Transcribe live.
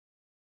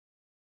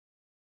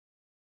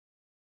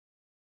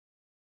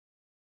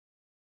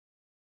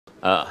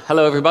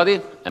Hello, everybody.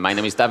 My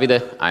name is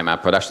Davide. I'm a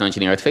production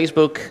engineer at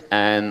Facebook,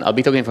 and I'll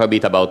be talking for a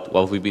bit about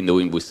what we've been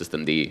doing with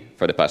systemd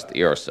for the past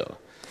year or so.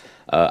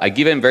 I've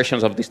given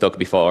versions of this talk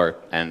before,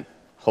 and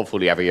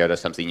hopefully every year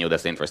there's something new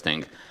that's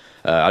interesting.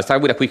 I'll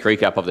start with a quick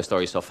recap of the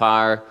story so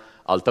far.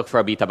 I'll talk for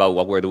a bit about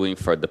what we're doing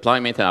for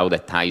deployment and how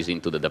that ties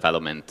into the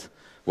development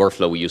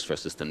workflow we use for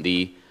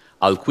systemd.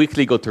 I'll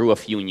quickly go through a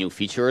few new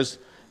features,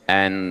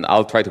 and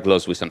I'll try to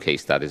close with some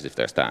case studies if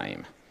there's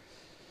time.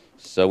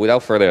 So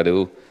without further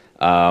ado,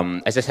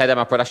 as I said, I'm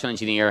a production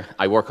engineer.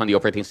 I work on the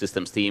operating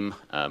systems team.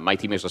 My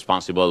team is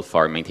responsible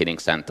for maintaining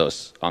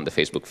CentOS on the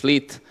Facebook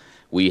fleet.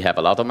 We have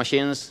a lot of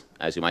machines,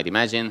 as you might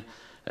imagine.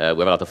 We have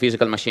a lot of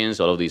physical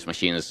machines. All of these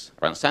machines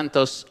run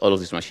CentOS. All of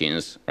these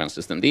machines run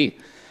systemd. We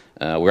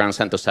run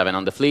CentOS 7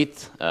 on the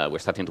fleet. We're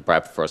starting to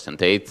prep for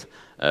Cent 8,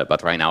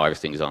 but right now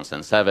everything is on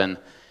Cent 7.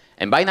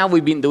 And by now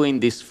we've been doing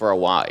this for a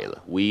while.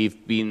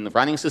 We've been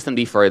running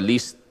systemd for at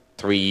least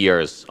 3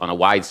 years on a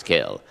wide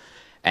scale.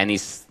 And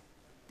it's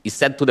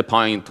set to the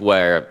point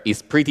where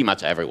it's pretty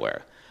much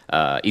everywhere.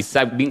 It's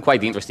been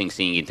quite interesting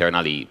seeing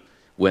internally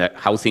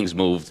how things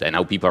moved and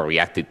how people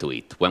reacted to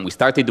it. When we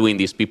started doing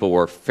this, people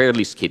were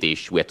fairly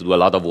skittish. We had to do a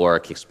lot of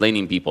work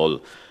explaining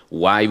people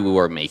why we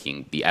were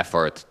making the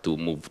effort to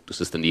move to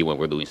systemd when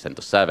we're doing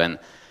CentOS 7.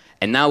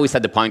 And now it's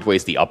at the point where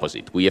it's the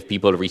opposite. We have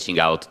people reaching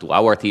out to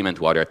our team and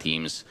to other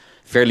teams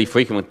fairly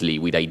frequently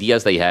with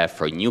ideas they have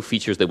for new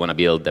features they want to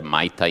build that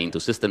might tie into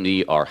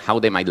systemd or how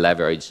they might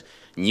leverage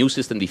new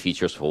systemd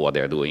features for what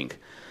they're doing.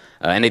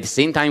 And at the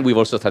same time, we've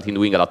also started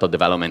doing a lot of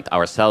development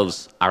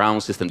ourselves around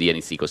systemd and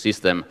its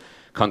ecosystem,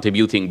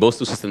 contributing both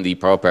to systemd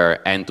proper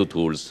and to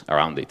tools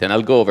around it. And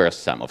I'll go over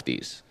some of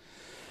these.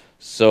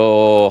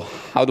 So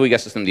how do we get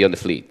systemd on the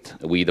fleet?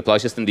 We deploy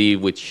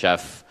systemd with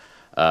Chef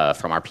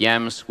from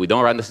RPMs. We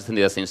don't run the systemd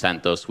that's in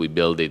CentOS. We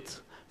build it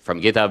from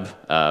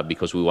GitHub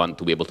because we want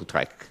to be able to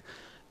track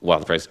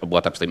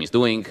what upstream is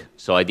doing.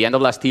 So at the end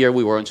of last year,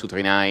 we were on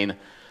 239.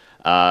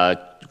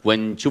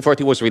 When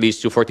 240 was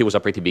released, 240 was a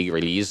pretty big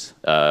release.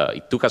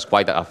 It took us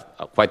quite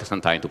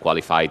some time to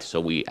qualify it, so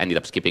we ended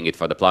up skipping it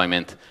for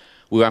deployment.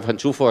 We went from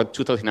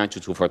 239 to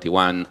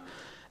 241,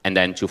 and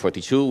then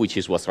 242, which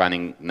is what's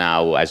running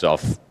now as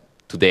of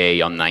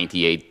today on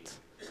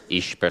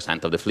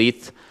 98-ish% of the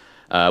fleet.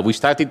 We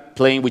started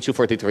playing with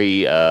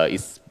 243.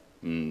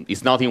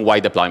 It's not in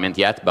wide deployment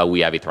yet, but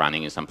we have it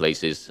running in some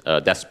places.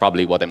 That's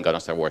probably what I'm going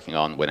to start working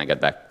on when I get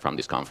back from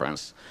this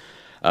conference.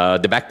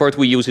 The backport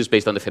we use is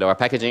based on the Fedora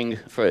packaging.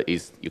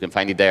 You can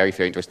find it there if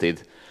you're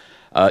interested.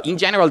 In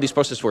general, this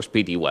process works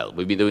pretty well.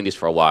 We've been doing this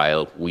for a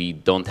while. We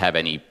don't have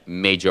any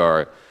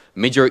major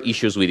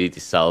issues with it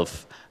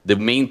itself. The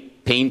main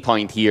pain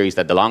point here is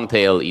that the long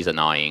tail is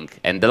annoying.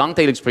 And the long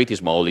tail is pretty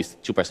small. It's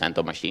 2%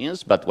 of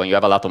machines. But when you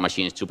have a lot of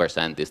machines,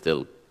 2% is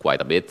still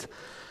quite a bit.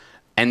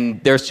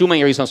 And there's two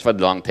main reasons for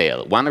the long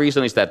tail. One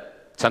reason is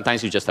that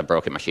sometimes you just have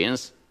broken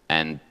machines.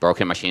 And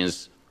broken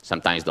machines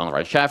sometimes don't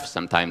run Chef,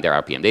 sometimes their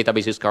RPM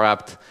database is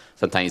corrupt,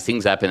 sometimes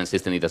things happen and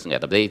systemd doesn't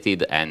get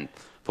updated, and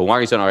for one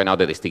reason or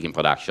another, they stick in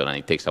production, and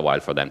it takes a while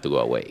for them to go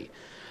away.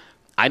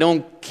 I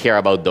don't care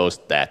about those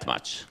that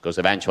much, because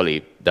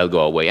eventually they'll go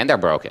away, and they're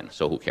broken,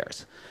 so who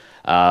cares?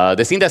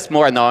 The thing that's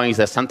more annoying is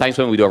that sometimes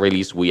when we do a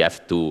release, we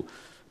have to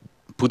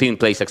put in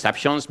place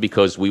exceptions,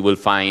 because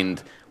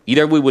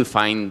either we will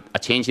find a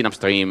change in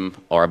upstream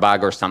or a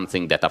bug or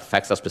something that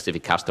affects a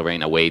specific customer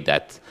in a way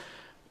that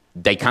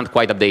they can't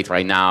quite update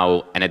right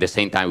now, and at the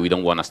same time, we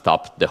don't want to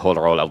stop the whole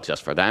rollout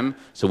just for them.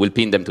 So we'll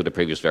pin them to the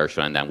previous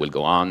version, and then we'll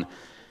go on.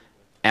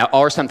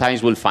 Or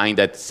sometimes we'll find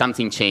that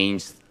something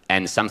changed,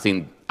 and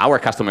something our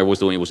customer was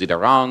doing was either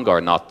wrong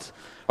or not,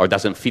 or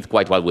doesn't fit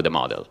quite well with the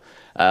model.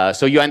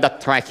 So you end up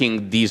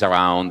tracking these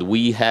around.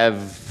 We have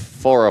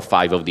 4 or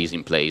 5 of these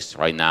in place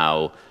right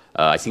now.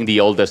 I think the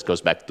oldest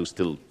goes back to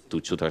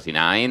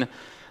 239.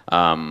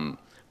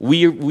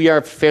 We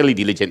are fairly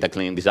diligent at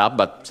cleaning this up,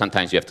 but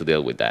sometimes you have to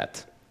deal with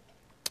that.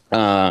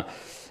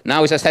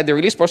 Now, as I said, the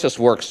release process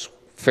works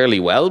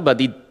fairly well,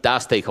 but it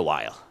does take a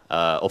while.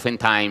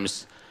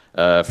 Oftentimes,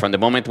 from the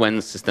moment when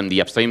systemd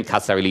upstream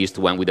cuts are released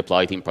to when we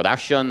deploy it in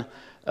production,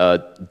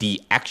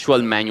 the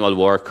actual manual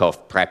work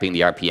of prepping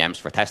the RPMs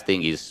for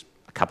testing is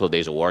a couple of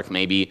days of work,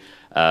 maybe.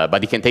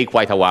 But it can take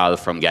quite a while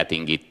from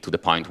getting it to the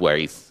point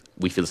where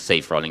we feel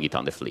safe rolling it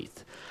on the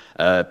fleet.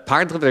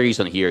 Part of the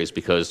reason here is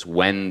because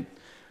when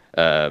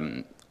we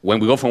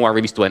go from one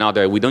release to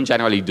another, we don't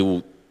generally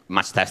do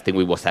much testing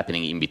with what's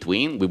happening in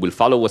between. We will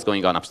follow what's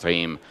going on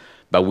upstream,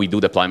 but we do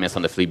deployments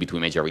on the fleet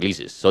between major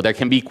releases. So there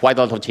can be quite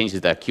a lot of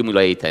changes that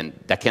accumulate, and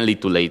that can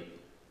lead to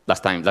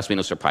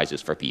last-minute surprises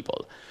for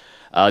people.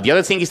 The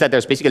other thing is that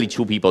there's basically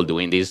 2 people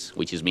doing this,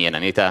 which is me and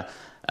Anita.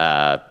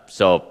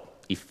 So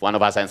if one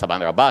of us ends up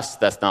under a bus,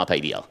 that's not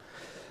ideal.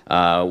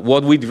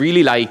 What we'd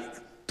really like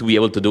to be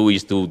able to do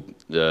is do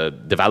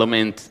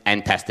development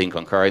and testing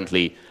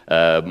concurrently.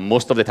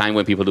 Most of the time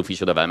when people do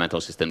feature development on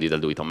systemd, they'll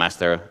do it on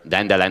master.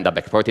 Then they'll end up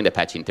exporting the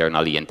patch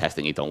internally and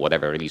testing it on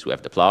whatever release we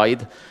have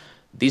deployed.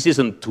 This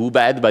isn't too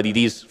bad, but it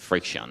is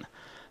friction.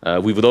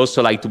 We would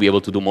also like to be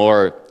able to do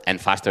more and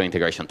faster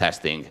integration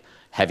testing,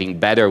 having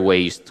better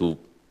ways to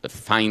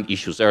find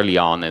issues early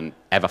on and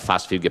have a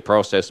fast feedback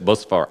process,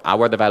 both for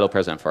our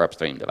developers and for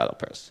upstream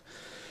developers.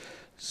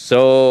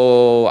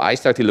 So I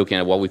started looking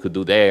at what we could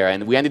do there,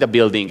 and we ended up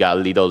building a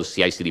little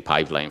CI/CD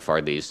pipeline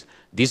for this.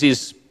 This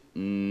is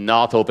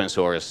not open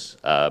source,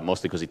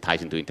 mostly because it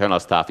ties into internal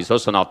stuff. It's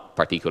also not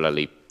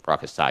particularly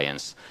rocket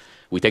science.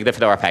 We take the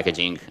Fedora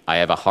packaging. I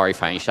have a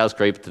horrifying shell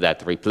script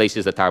that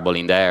replaces the tarball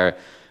in there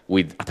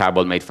with a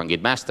tarball made from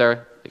Git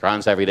master. It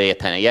runs every day at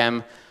 10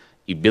 a.m.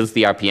 It builds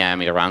the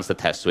RPM. It runs the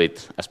test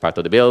suite as part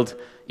of the build.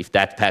 If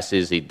that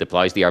passes, it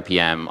deploys the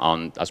RPM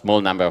on a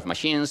small number of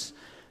machines,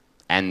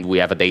 and we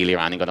have a daily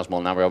running on a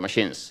small number of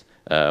machines.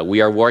 We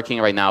are working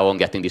right now on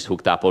getting this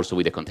hooked up also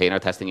with the container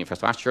testing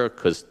infrastructure,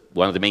 because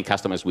one of the main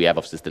customers we have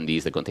of systemd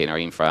is the container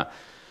infra.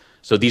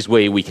 So this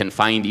way we can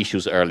find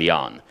issues early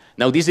on.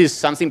 Now this is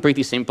something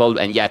pretty simple,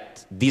 and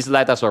yet this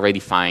let us already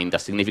find a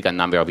significant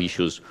number of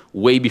issues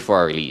way before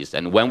our release.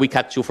 And when we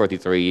cut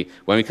 243,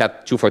 when we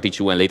cut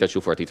 242 and later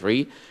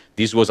 243,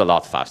 this was a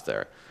lot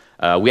faster.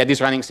 We had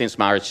this running since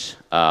March.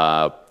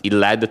 It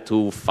led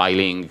to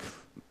filing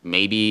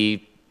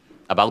maybe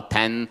about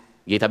 10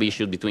 GitHub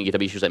issues, between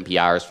GitHub issues and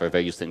PRs for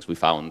various things we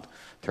found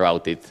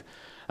throughout it.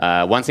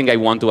 One thing I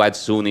want to add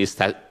soon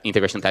is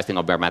integration testing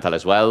of bare metal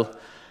as well.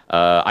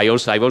 I've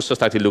also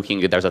started looking,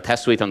 there's a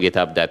test suite on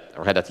GitHub that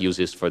Red Hat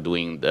uses for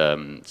doing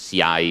the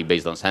CI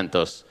based on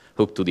CentOS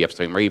hooked to the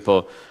upstream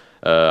repo.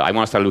 I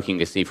want to start looking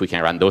to see if we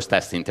can run those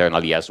tests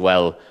internally as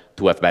well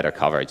to have better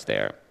coverage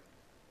there.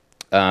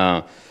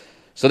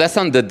 So that's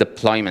on the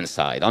deployment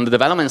side. On the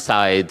development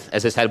side,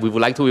 as I said, we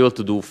would like to be able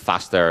to do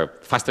faster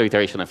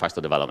iteration and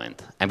faster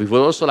development. And we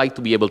would also like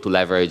to be able to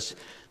leverage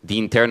the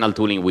internal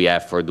tooling we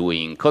have for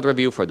doing code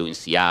review, for doing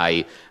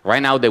CI.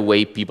 Right now, the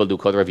way people do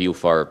code review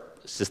for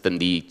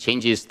systemd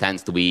changes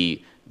tends to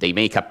be they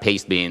make a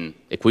paste bin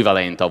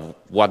equivalent of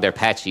what their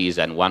patch is,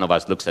 and one of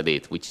us looks at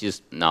it, which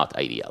is not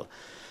ideal.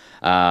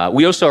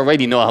 We also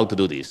already know how to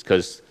do this,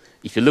 because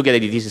if you look at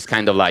it, this is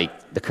kind of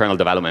like the kernel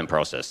development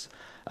process.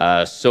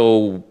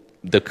 So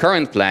the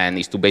current plan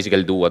is to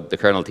basically do what the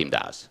kernel team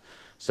does.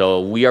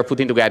 So we are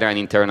putting together an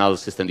internal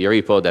systemd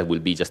repo that will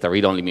be just a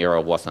read-only mirror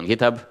of what's on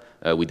GitHub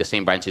with the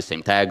same branches,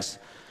 same tags.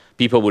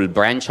 People will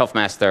branch off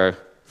master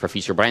for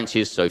feature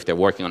branches. So if they're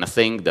working on a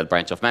thing, they'll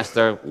branch off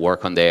master,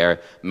 work on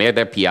there, make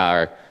their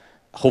PR.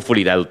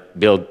 Hopefully they'll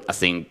build a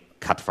thing,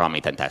 cut from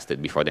it, and test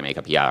it before they make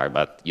a PR.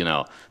 But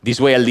this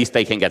way at least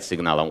they can get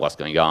signal on what's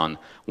going on.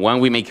 When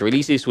we make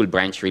releases, we'll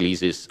branch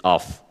releases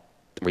off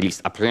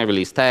upstream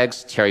release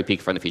tags, cherry pick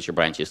from the feature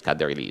branches, cut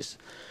the release.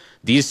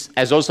 This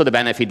has also the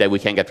benefit that we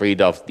can get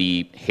rid of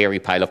the hairy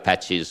pile of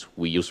patches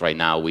we use right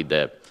now with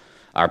the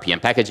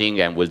RPM packaging,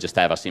 and we'll just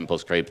have a simple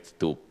script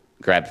to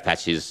grab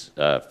patches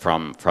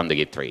from the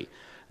Git tree.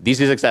 This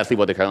is exactly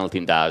what the kernel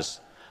team does.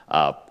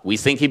 We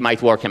think it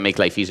might work and make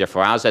life easier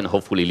for us, and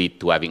hopefully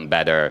lead to having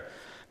better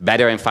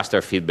and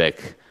faster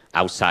feedback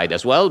outside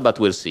as well, but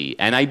we'll see.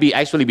 And I'd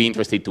actually be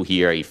interested to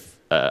hear if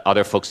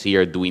other folks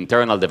here do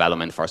internal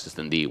development for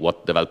systemd,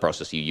 what develop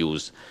process you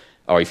use,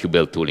 or if you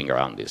build tooling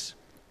around this.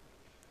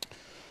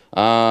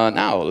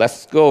 Now,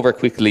 let's go over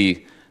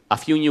quickly a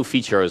few new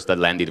features that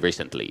landed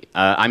recently.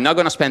 I'm not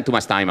going to spend too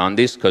much time on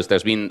this, because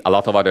there's been a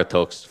lot of other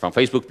talks from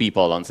Facebook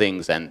people on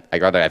things, and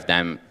I'd rather have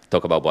them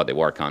talk about what they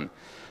work on.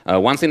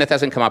 One thing that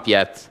hasn't come up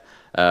yet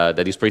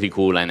that is pretty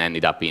cool and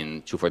ended up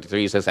in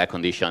 243 is exec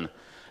condition.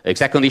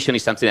 Exec condition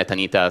is something that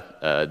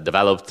Anita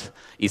developed.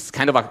 It's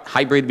kind of a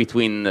hybrid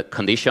between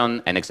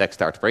condition and exec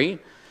start pre,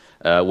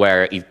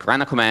 where it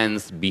ran a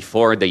command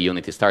before the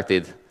unit is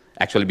started,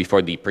 actually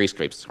before the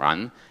prescripts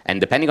run. And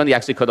depending on the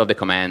exit code of the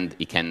command,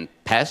 it can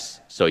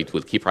pass, so it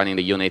will keep running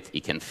the unit.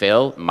 It can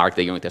fail, mark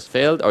the unit as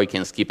failed, or it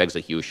can skip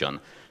execution,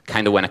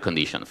 kind of when a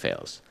condition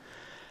fails.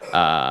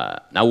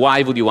 Now,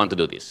 why would you want to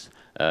do this?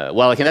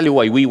 Well, I can tell you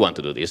why we want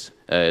to do this.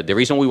 The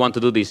reason we want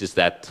to do this is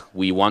that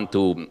we want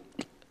to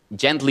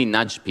gently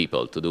nudge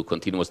people to do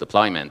continuous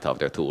deployment of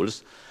their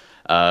tools.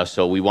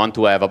 So we want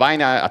to have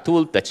a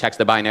tool that checks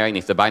the binary, and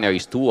if the binary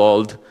is too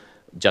old,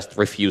 just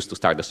refuse to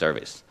start the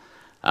service.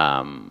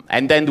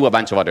 And then do a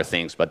bunch of other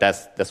things, but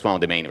that's one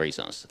of the main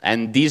reasons.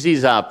 And this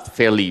is a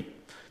fairly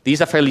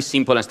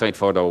simple and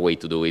straightforward way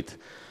to do it.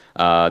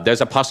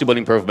 There's a possible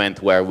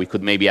improvement where we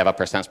could maybe have a %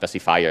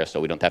 specifier, so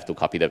we don't have to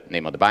copy the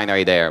name of the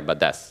binary there, but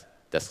that's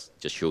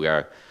just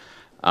sugar.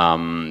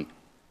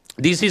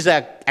 This is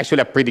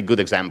actually a pretty good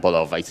example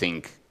of, I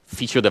think,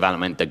 feature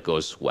development that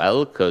goes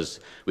well,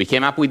 because we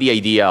came up with the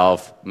idea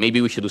of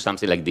maybe we should do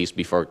something like this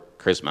before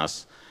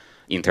Christmas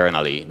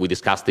internally. We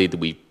discussed it.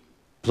 We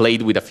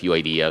played with a few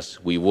ideas.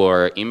 We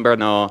were in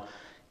Brno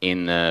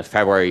in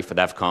February for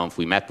DevConf.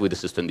 We met with the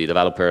systemd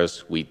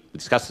developers. We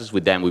discussed this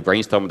with them. We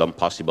brainstormed on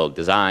possible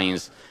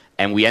designs.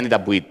 And we ended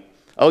up with,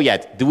 oh yeah,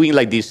 doing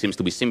like this seems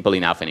to be simple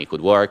enough and it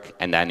could work.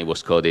 And then it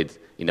was coded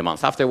in the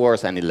months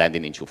afterwards, and it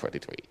landed in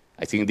 243.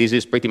 I think this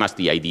is pretty much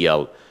the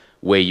ideal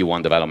way you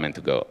want development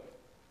to go.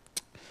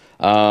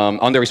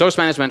 On the resource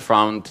management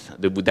front,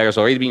 there's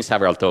already been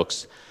several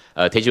talks.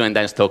 Teju and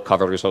Dan's talk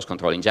covered resource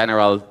control in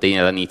general.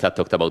 Daniel and Anita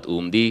talked about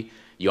UMD.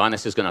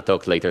 Johannes is going to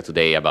talk later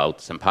today about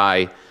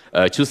Senpai.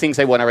 Two things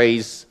I want to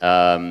raise.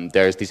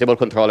 There's disabled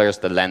controllers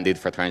that landed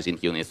for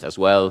transient units as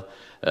well.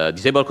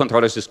 Disabled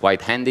controllers is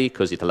quite handy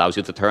because it allows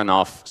you to turn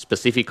off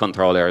specific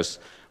controllers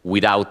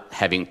without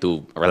having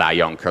to rely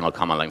on kernel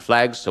command line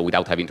flags, so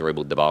without having to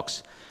reboot the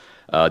box.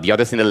 The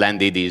other thing that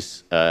landed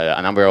is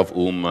a number of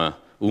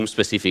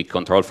specific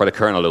control for the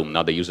kernel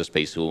not the user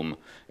space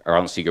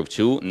around cgroup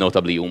 2,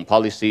 notably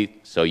policy,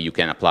 so you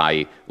can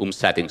apply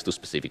settings to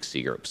specific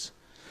cgroups.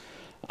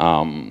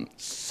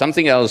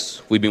 Something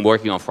else we've been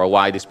working on for a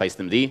while is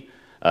PySystemD.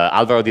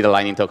 Alvaro did a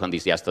lightning talk on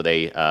this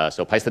yesterday.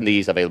 So PySystemD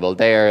is available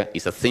there.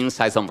 It's a thin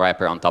Cython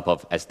wrapper on top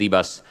of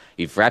SDBus.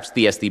 It wraps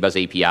the SDBus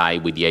API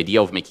with the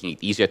idea of making it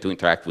easier to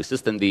interact with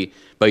systemd,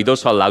 but it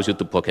also allows you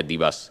to pocket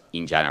dbus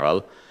in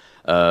general.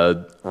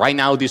 Right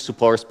now, this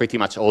supports pretty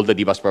much all the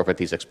dbus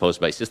properties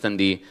exposed by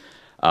systemd.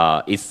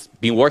 It's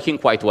been working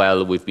quite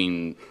well. We've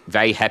been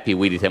very happy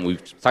with it, and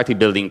we've started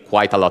building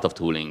quite a lot of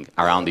tooling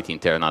around it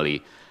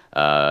internally.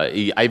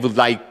 I would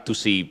like to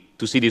see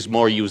this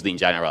more used in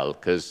general,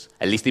 because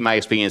at least in my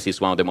experience,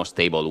 it's one of the most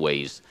stable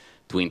ways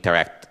to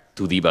interact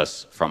to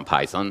dbus from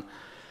Python.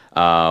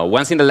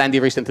 One thing that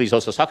landed recently is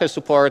also socket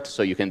support,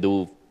 so you can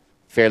do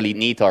fairly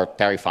neat or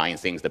terrifying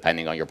things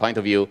depending on your point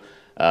of view,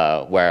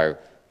 where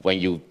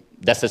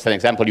that's just an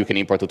example you can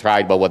import to try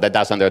it, but what that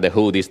does under the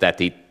hood is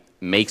that it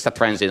makes a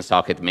transient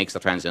socket, makes a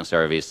transient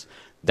service,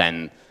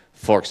 then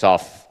forks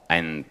off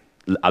a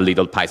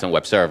little Python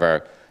web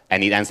server,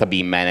 and it ends up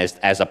being managed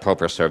as a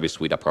proper service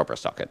with a proper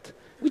socket,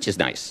 which is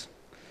nice.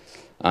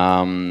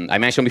 I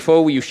mentioned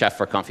before we use Chef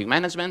for config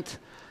management.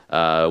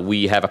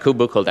 We have a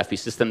codebook called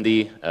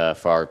fpsystemd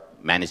for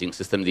managing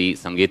systemd.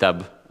 It's on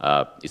GitHub.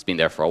 It's been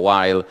there for a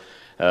while.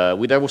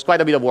 There was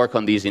quite a bit of work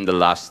on this in the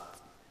last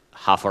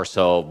half or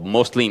so,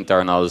 mostly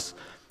internals.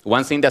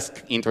 One thing that's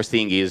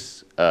interesting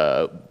is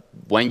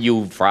when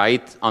you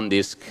write on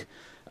disk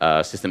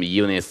systemd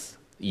units,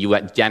 you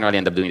generally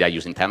end up doing that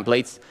using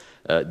templates.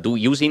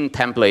 Using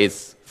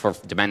templates for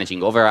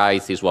managing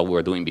overrides is what we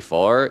were doing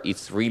before.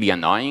 It's really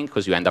annoying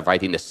because you end up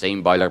writing the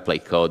same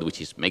boilerplate code, which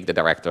is make the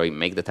directory,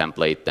 make the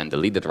template, then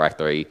delete the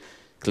directory,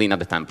 clean up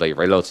the template,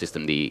 reload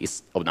systemd.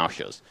 It's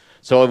obnoxious.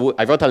 So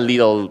I wrote a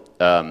little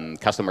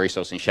custom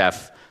resource in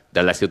Chef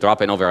that lets you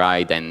drop an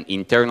override, and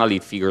internally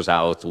it figures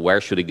out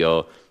where should it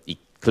go. It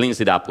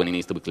cleans it up when it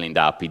needs to be cleaned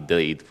up. It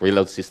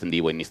reloads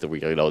systemd when it needs to be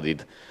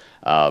reloaded.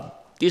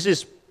 This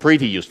is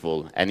pretty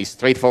useful, and it's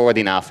straightforward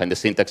enough, and the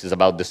syntax is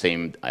about the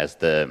same as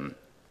the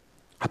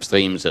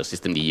upstream's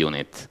systemd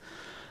unit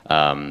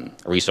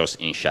resource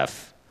in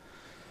Chef.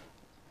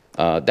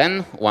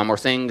 Then one more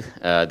thing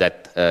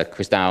that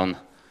Chris Down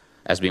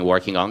has been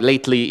working on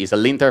lately is a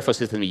linter for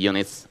systemd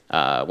units.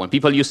 When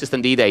people use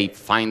systemd, they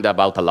find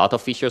about a lot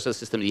of features that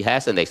systemd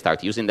has, and they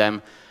start using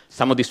them.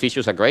 Some of these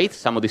features are great.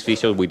 Some of these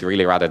features, we'd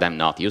really rather them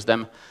not use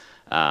them.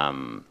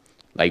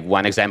 Like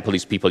one example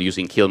is people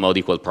using kill mode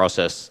equal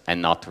process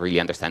and not really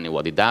understanding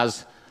what it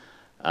does,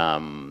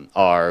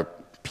 or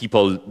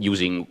people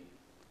using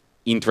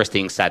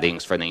interesting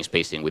settings for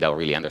namespacing without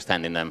really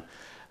understanding them.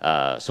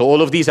 So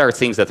all of these are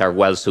things that are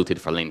well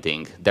suited for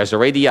linting. There's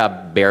already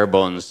a bare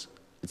bones,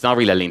 it's not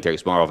really a linter,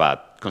 it's more of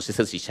a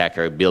consistency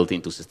checker built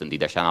into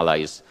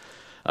systemd-analyze.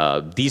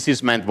 This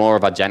is meant more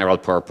of a general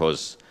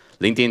purpose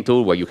linting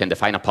tool where you can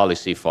define a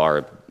policy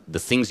for the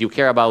things you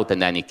care about, and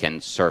then it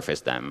can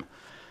surface them.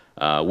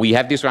 We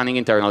have this running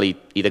internally.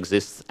 It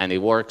exists and it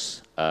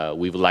works.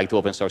 We would like to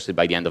open source it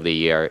by the end of the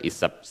year.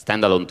 It's a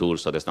standalone tool,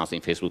 so there's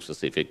nothing Facebook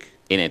specific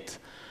in it.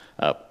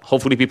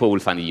 Hopefully people will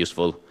find it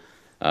useful,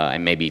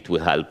 and maybe it will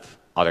help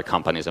other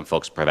companies and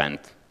folks prevent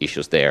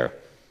issues there.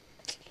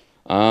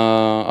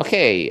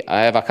 OK,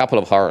 I have a couple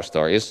of horror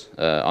stories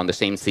on the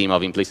same theme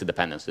of implicit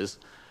dependencies.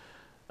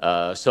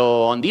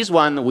 So on this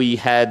one, we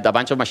had a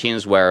bunch of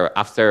machines where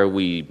after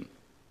we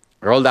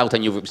rolled out a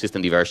new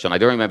systemd version, I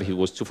don't remember if it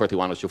was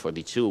 241 or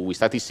 242, we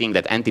started seeing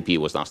that NTP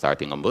was now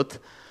starting on boot.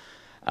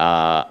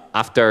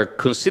 After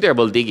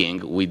considerable digging,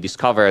 we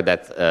discovered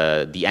that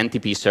the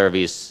NTP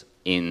service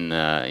in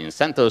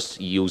CentOS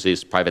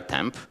uses private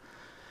temp,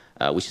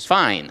 which is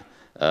fine,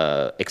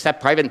 except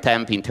private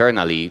temp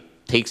internally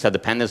takes a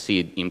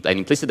dependency, an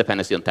implicit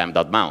dependency on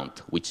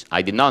temp.mount, which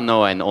I did not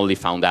know and only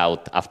found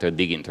out after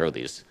digging through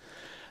this.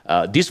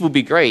 This would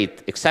be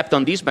great, except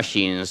on these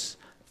machines,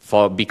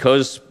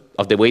 because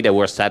of the way they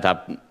were set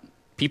up,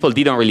 people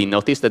didn't really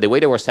notice that the way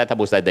they were set up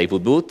was that they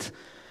would boot,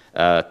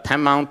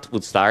 temp.mount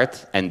would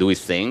start and do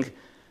its thing,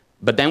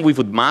 but then we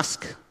would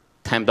mask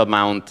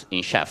temp.mount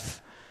in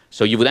Chef.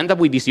 So you would end up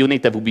with this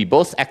unit that would be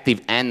both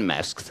active and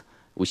masked,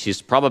 which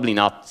is probably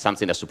not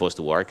something that's supposed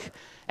to work.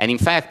 And in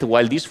fact,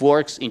 while this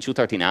works in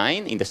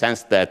 239, in the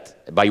sense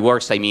that by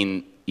works I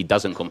mean it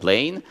doesn't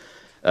complain,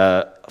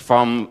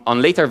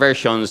 on later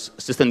versions,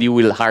 systemd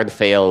will hard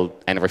fail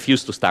and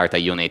refuse to start a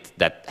unit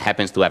that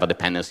happens to have a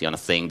dependency on a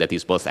thing that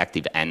is both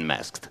active and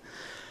masked.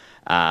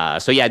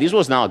 So yeah, this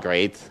was not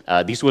great.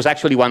 This was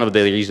actually one of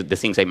the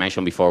things I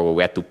mentioned before, where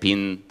we had to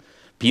pin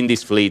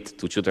this fleet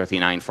to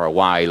 239 for a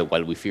while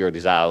we figured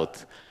this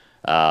out.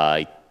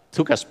 It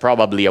took us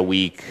probably a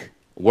week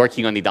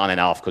working on it on and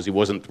off because it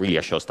wasn't really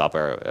a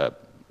showstopper.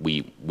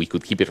 We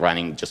could keep it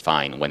running just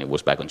fine when it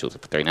was back on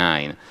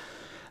 2.39.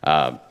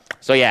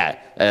 So yeah,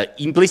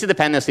 implicit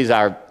dependencies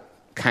are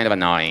kind of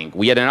annoying.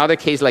 We had another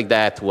case like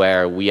that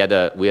where we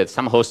had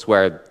some hosts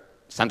where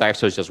some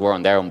directories just were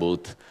on their own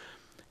boot.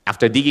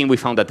 After digging, we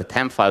found that the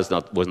temp files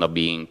was not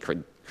being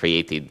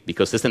created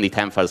because systemd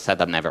temp file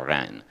setup never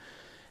ran.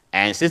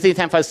 And systemd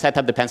temp file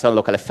setup depends on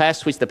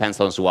localfs, which depends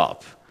on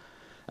swap.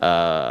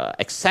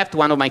 Except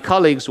one of my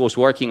colleagues was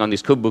working on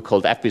this cookbook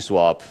called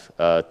fpswap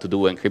to do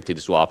encrypted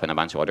swap and a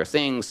bunch of other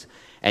things.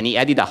 And he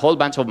added a whole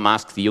bunch of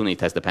masked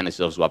unit as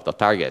dependencies of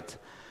swap.target,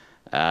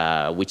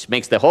 which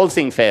makes the whole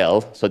thing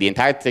fail. So the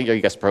entire thing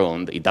gets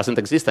pruned. It doesn't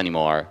exist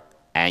anymore.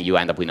 And you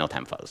end up with no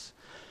temp files.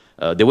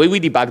 The way we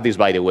debugged this,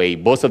 by the way,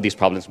 both of these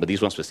problems, but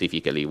this one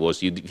specifically,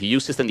 was you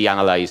use systemd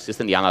analyze.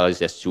 Systemd analyze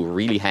has two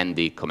really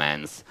handy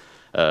commands,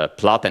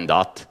 plot and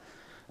dot.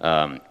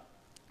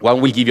 One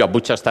will give you a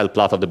butcher-style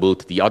plot of the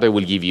boot. The other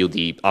will give you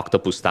the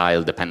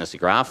octopus-style dependency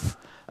graph.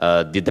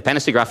 The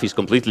dependency graph is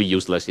completely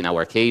useless in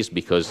our case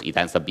because it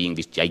ends up being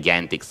this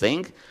gigantic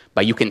thing.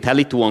 But you can tell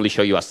it to only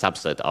show you a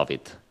subset of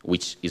it,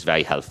 which is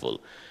very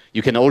helpful.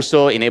 You can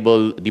also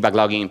enable debug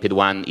logging in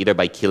PID1 either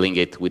by killing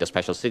it with a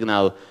special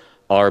signal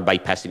or by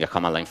passing a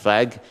command line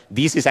flag.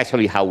 This is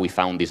actually how we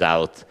found this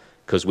out,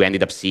 because we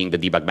ended up seeing the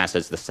debug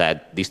message that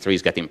said, this tree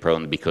is getting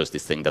pruned because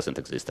this thing doesn't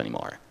exist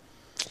anymore.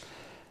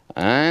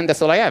 And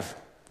that's all I have.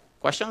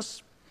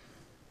 Questions?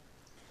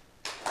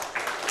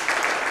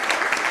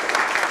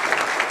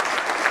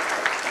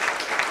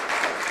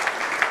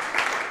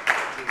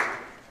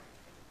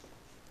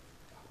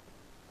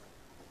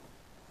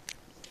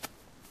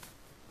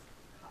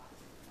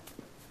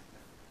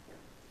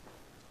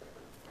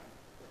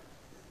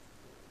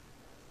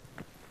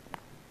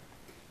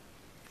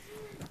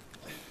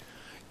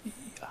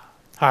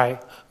 Hi.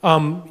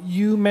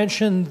 You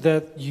mentioned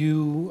that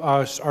you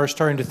are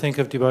starting to think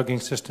of debugging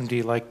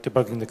systemd like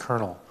debugging the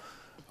kernel.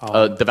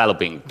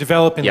 Developing.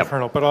 Developing Yep. the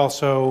kernel, but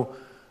also,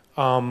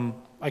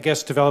 I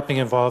guess developing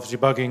involves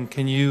debugging.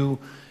 Can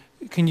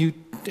you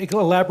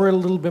elaborate a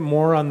little bit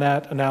more on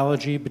that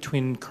analogy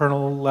between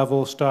kernel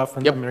level stuff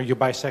and Yep. I mean, are you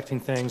bisecting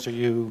things? Are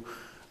you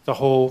the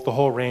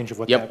whole range of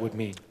what Yep. that would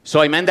mean? So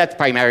I meant that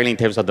primarily in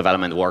terms of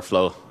development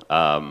workflow,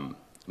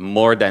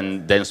 more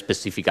than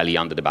specifically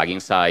on the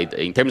debugging side.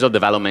 In terms of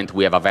development,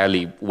 we have a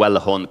very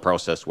well-honed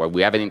process where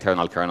we have an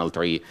internal kernel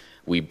tree.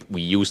 We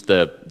use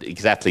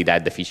exactly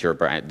that, the feature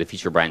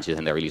branches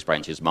and the release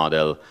branches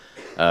model.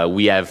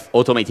 We have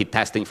automated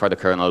testing for the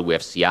kernel. We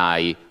have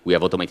CI. We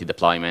have automated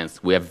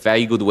deployments. We have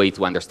very good way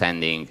to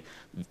understanding,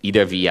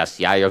 either via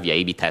CI or via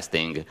A/B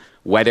testing,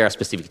 whether a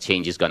specific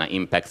change is going to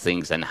impact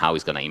things and how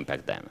it's going to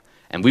impact them.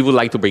 And we would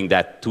like to bring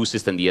that to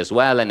systemd as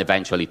well, and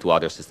eventually to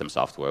other system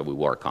software we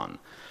work on.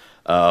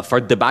 For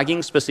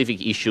debugging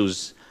specific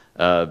issues,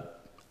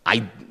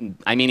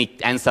 I mean,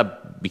 it ends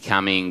up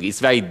becoming, it's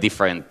very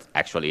different,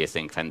 actually, I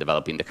think, than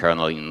developing the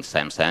kernel in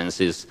some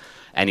senses,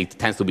 and it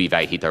tends to be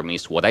very hit or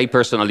miss. What I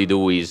personally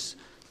do is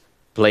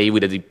play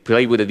with the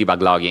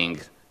debug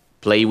logging,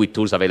 play with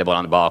tools available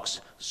on the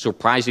box.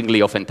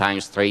 Surprisingly,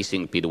 oftentimes,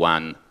 tracing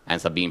PID1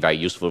 ends up being very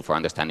useful for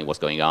understanding what's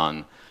going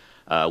on.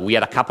 We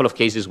had a couple of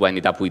cases where we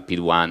ended up with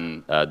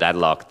PID1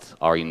 deadlocked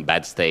or in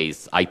bad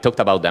states. I talked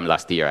about them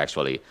last year,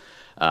 actually.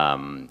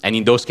 And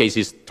in those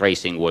cases,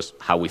 tracing was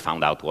how we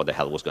found out what the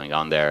hell was going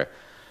on there.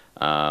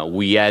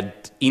 We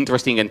had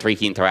interesting and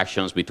tricky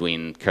interactions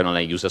between kernel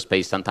and user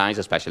space sometimes,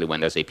 especially when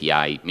there's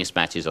API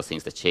mismatches or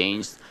things that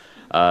changed.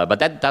 But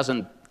that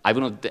doesn't,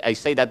 I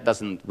say that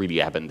doesn't really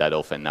happen that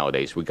often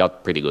nowadays. We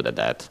got pretty good at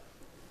that.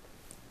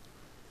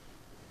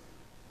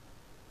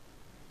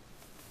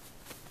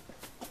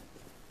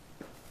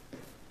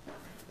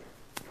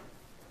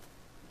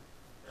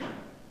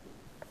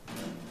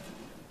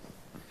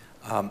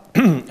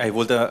 I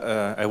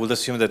would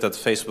assume that at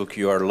Facebook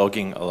you are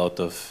logging a lot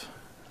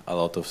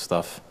of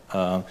stuff.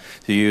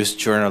 Do you use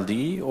journald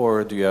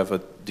or do you have a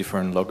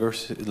different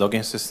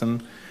logging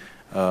system?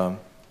 Yep.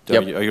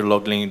 Are you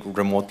logging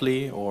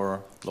remotely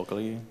or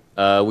locally?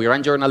 We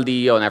run journald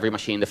on every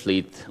machine in the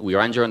fleet. We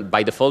run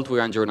by default we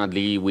run journald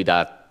with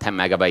a 10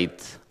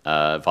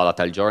 megabyte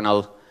volatile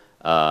journal,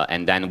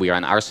 and then we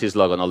run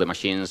rsyslog on all the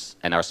machines,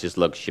 and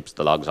rsyslog ships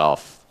the logs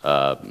off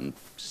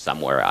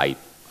somewhere.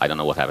 I don't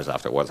know what happens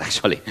afterwards,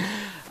 actually.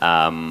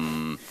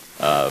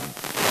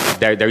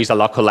 There is a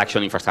log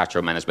collection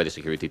infrastructure managed by the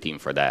security team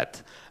for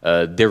that.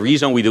 The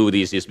reason we do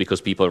this is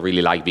because people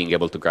really like being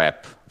able to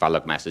grab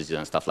log messages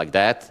and stuff like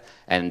that.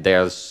 And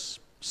there's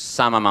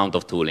some amount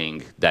of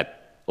tooling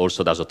that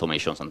also does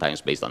automation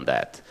sometimes based on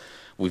that.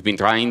 We've been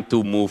trying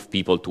to move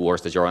people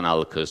towards the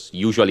journal because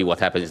usually what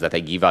happens is that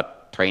I give a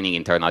training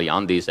internally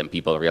on this and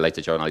people realize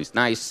the journal is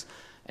nice.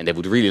 And they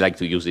would really like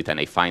to use it, and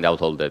they find out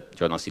all the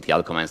journal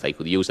CTL commands they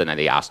could use, and then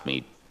they ask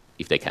me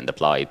if they can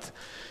deploy it.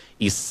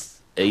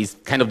 It's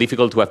kind of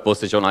difficult to have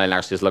both the journal and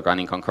rsyslog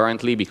running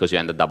concurrently because you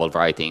end up double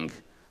writing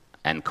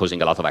and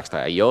causing a lot of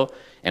extra I/O.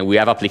 And we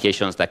have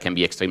applications that can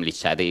be extremely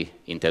chatty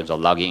in terms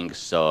of logging.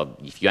 So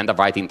if you end up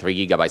writing 3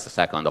 gigabytes a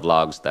second of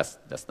logs,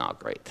 that's not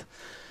great.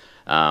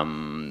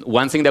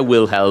 One thing that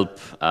will help,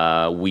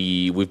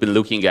 we've been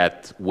looking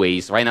at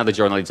ways, right now the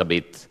journal is a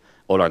bit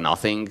all or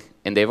nothing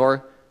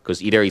endeavor,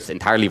 because either it's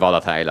entirely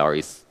volatile or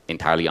it's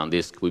entirely on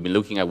disk. We've been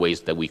looking at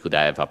ways that we could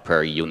have a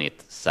per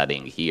unit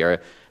setting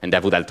here, and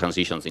that would help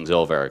transition things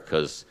over,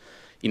 because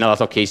in a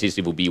lot of cases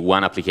it would be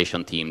one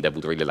application team that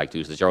would really like to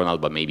use the journal,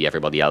 but maybe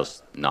everybody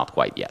else not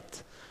quite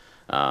yet.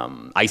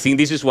 I think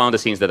this is one of the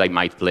things that I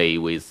might play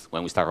with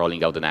when we start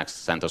rolling out the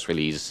next CentOS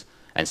release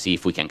and see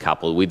if we can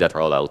couple with that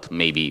rollout,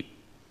 maybe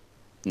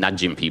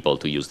nudging people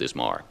to use this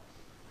more.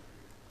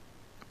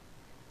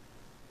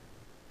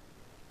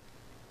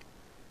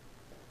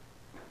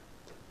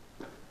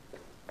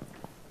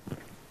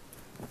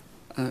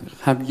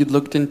 Have you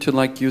looked into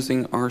like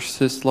using our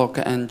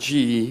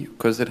syslog-ng,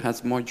 because it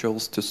has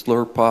modules to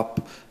slurp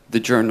up the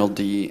journal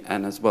D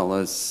and as well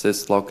as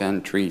syslog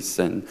entries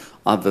and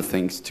other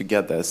things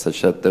together,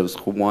 such that those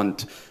who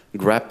want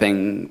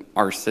grepping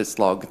our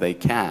syslog, they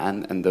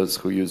can, and those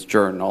who use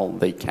journal,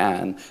 they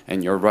can,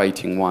 and you're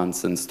writing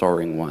once and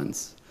storing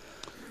once?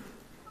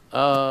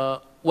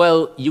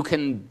 Well, you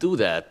can do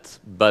that,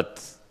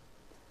 but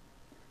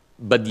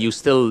you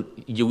still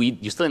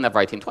end up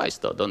writing twice,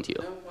 though, don't you?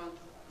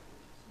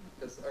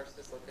 Because our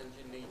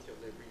syslog-ng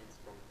natively reads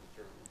from the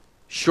journal.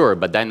 Sure,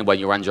 but then when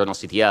you run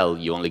journal.ctl,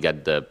 you only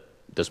get the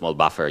small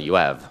buffer you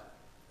have.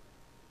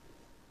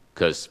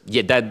 Because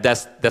yeah,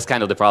 that's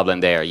kind of the problem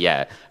there.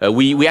 Yeah,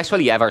 we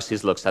actually have our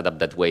syslog set up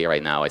that way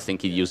right now. I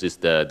think it uses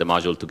the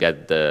module to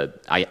get the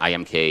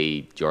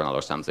IMK journal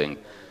or something.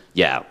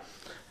 Yeah,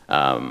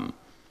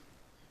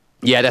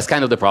 yeah, that's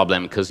kind of the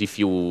problem. Because if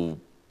you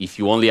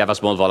only have a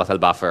small volatile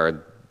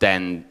buffer,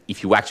 then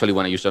if you actually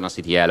want to use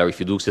journal.ctl or if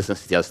you do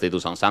systemctl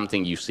status on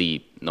something, you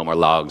see no more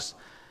logs,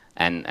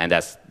 and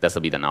that's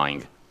a bit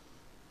annoying.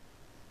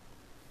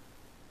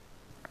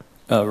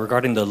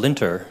 Regarding the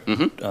linter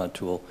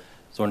tool.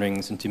 I was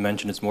wondering, since you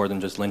mentioned it's more than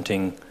just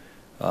linting,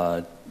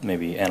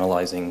 maybe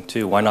analyzing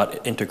too, why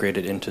not integrate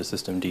it into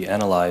systemd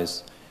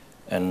analyze,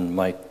 and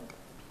might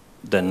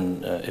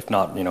then, if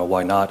not,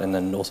 why not? And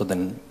then also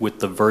then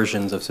with the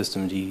versions of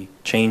systemd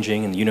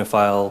changing and the unit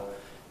file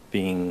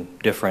being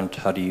different,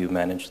 how do you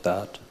manage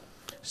that?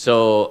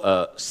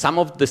 So some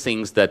of the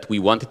things that we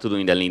wanted to do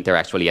in the linter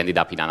actually ended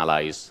up in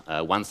analyze.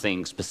 One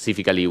thing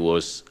specifically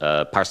was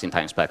parsing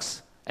time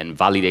specs and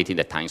validating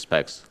the time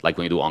specs, like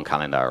when you do on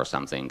calendar or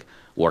something,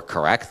 were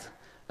correct.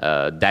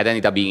 That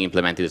ended up being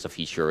implemented as a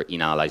feature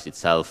in Analyze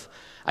itself.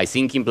 I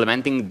think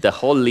implementing the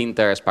whole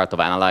linter as part of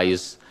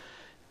Analyze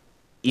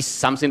is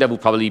something that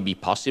would probably be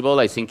possible.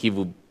 I think it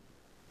would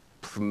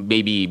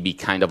maybe be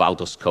kind of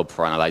out of scope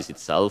for Analyze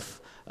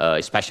itself,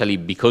 especially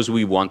because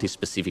we wanted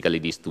specifically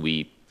this to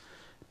be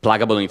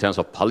pluggable in terms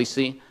of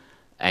policy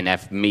and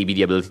have maybe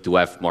the ability to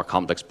have more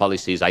complex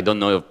policies. I don't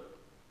know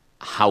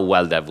how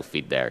well that would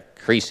fit there.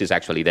 Chris is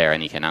actually there,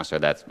 and he can answer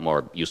that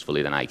more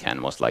usefully than I can,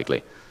 most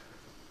likely.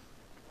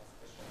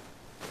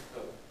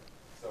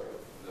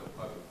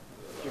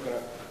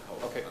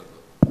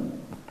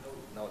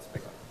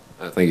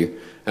 Thank you.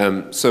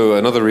 So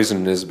another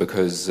reason is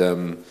because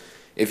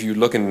if you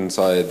look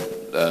inside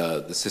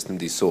the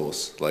systemd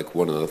source, like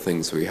one of the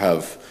things we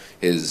have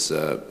is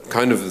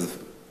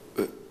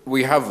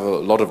we have a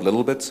lot of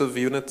little bits of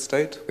unit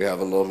state. We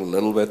have a lot of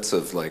little bits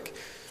of like,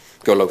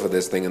 go look for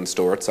this thing and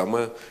store it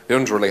somewhere. We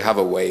don't really have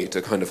a way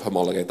to kind of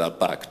homologate that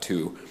back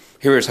to,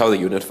 here is how the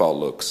unit file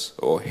looks,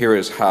 or here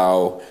is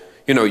how,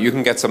 you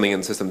can get something in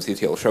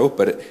systemctl show,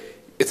 but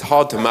it's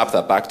hard to map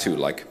that back to,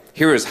 like,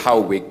 here is how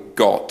we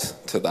got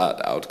to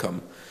that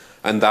outcome.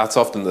 And that's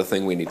often the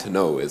thing we need to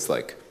know is,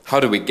 like, how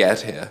do we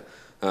get here?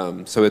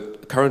 So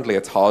currently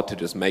it's hard to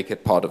just make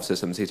it part of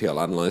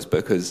systemctl analyze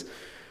because,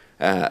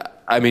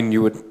 I mean,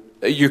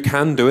 you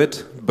can do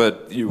it,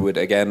 but you would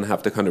again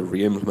have to kind of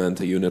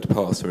re-implement a unit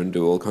parser and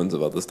do all kinds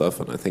of other stuff,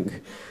 and I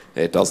think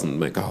it doesn't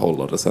make a whole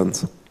lot of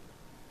sense.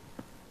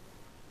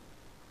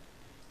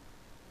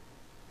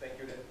 Thank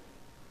you, Dan.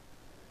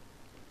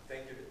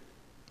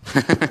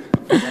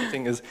 One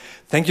thing is,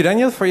 thank you,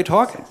 Daniel, for your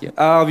talk.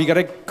 We got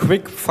a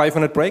quick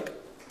 5-minute break.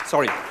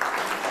 Sorry.